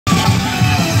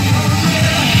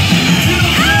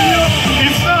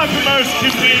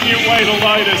convenient way to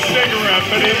light a cigarette,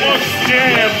 but it looks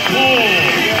damn cool.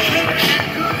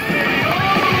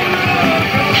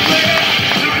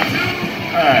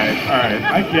 Alright,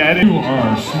 I get it. You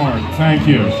are smart, thank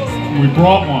you. We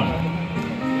brought one.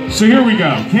 So here we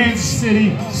go, Kansas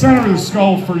City, center of the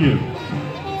skull for you.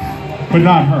 But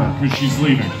not her, because she's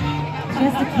leaving. She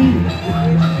has the key.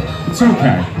 It's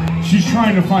okay. She's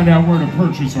trying to find out where to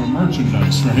purchase our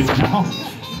merchandise right now.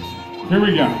 Here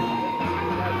we go.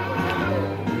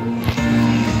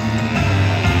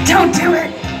 Don't do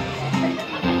it!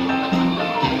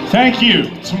 Thank you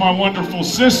to my wonderful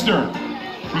sister,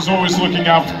 who's always looking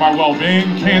out for my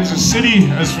well-being. Kansas City,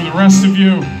 as for the rest of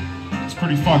you, it's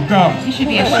pretty fucked up. You should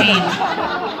be ashamed.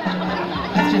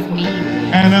 That's just mean.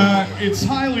 And it's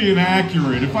highly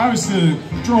inaccurate. If I was to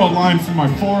draw a line from my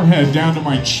forehead down to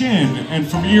my chin, and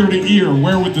from ear to ear,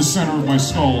 where would the center of my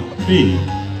skull be?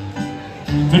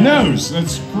 The nose,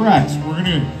 that's correct. We're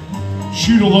gonna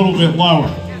shoot a little bit lower.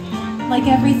 Like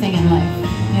everything in life,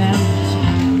 you know?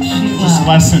 Shoot Just low.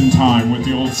 lesson time with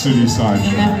the old city side.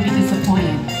 You'll never be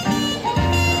disappointed.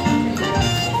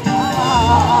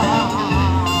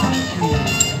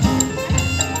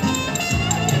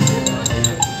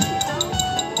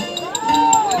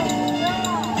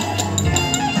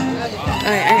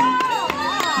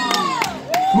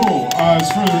 Cool.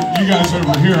 As for you guys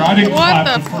over here, I didn't clap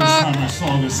the first time I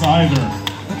saw this either.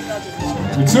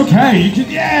 It's okay. You can.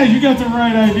 Yeah, you got the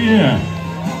right idea.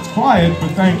 It's quiet,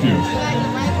 but thank you.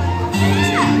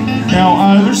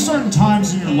 Now, there's certain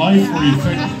times in your life where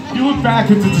you look back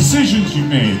at the decisions you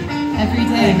made. Every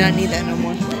day. I do not need that no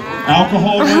more.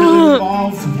 Alcohol might have been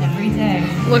involved. Every day.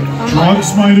 Look,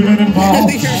 Drugs might have been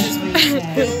involved. Every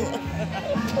day.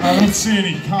 I don't see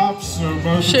any cops, so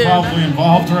both are probably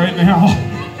involved right now.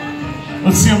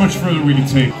 Let's see how much further we can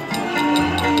take.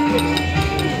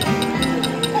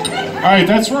 Alright,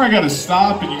 that's where I gotta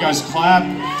stop and you guys clap.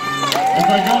 If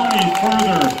I go any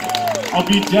further, I'll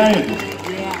be dead.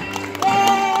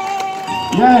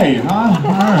 Yay, huh?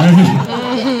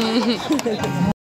 Alright.